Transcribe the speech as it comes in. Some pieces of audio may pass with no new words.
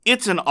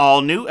It's an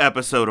all-new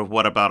episode of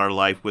What About Our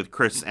Life with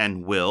Chris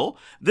and Will.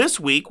 This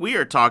week, we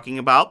are talking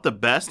about the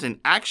best in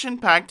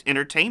action-packed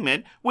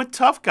entertainment with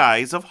tough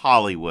guys of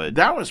Hollywood.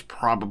 That was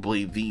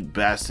probably the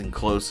best and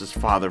closest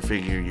father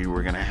figure you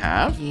were going to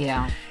have.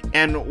 Yeah.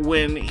 And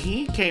when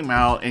he came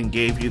out and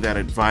gave you that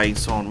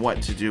advice on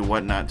what to do,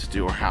 what not to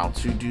do, or how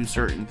to do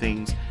certain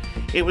things,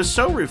 it was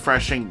so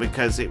refreshing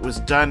because it was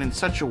done in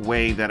such a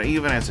way that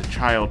even as a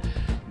child,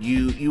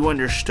 you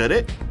understood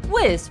it.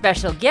 With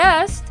special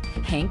guest,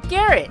 Hank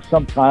Garrett.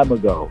 Some time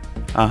ago.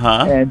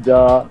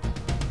 Uh-huh.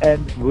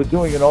 And we're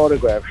doing an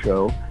autograph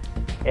show,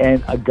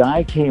 and a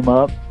guy came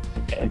up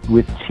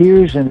with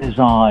tears in his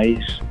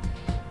eyes,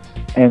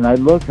 and I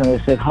looked and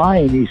I said, "Hi,"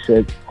 and he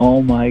said,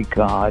 "Oh my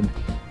God."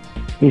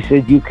 He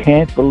said, "You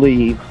can't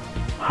believe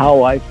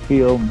how I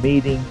feel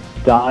meeting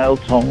Dial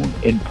Tone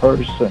in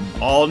person."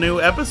 All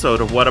new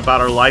episode of What About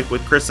Our Life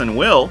with Chris and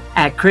Will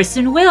At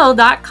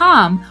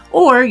chrisandwill.com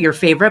or your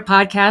favorite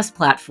podcast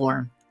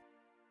platform.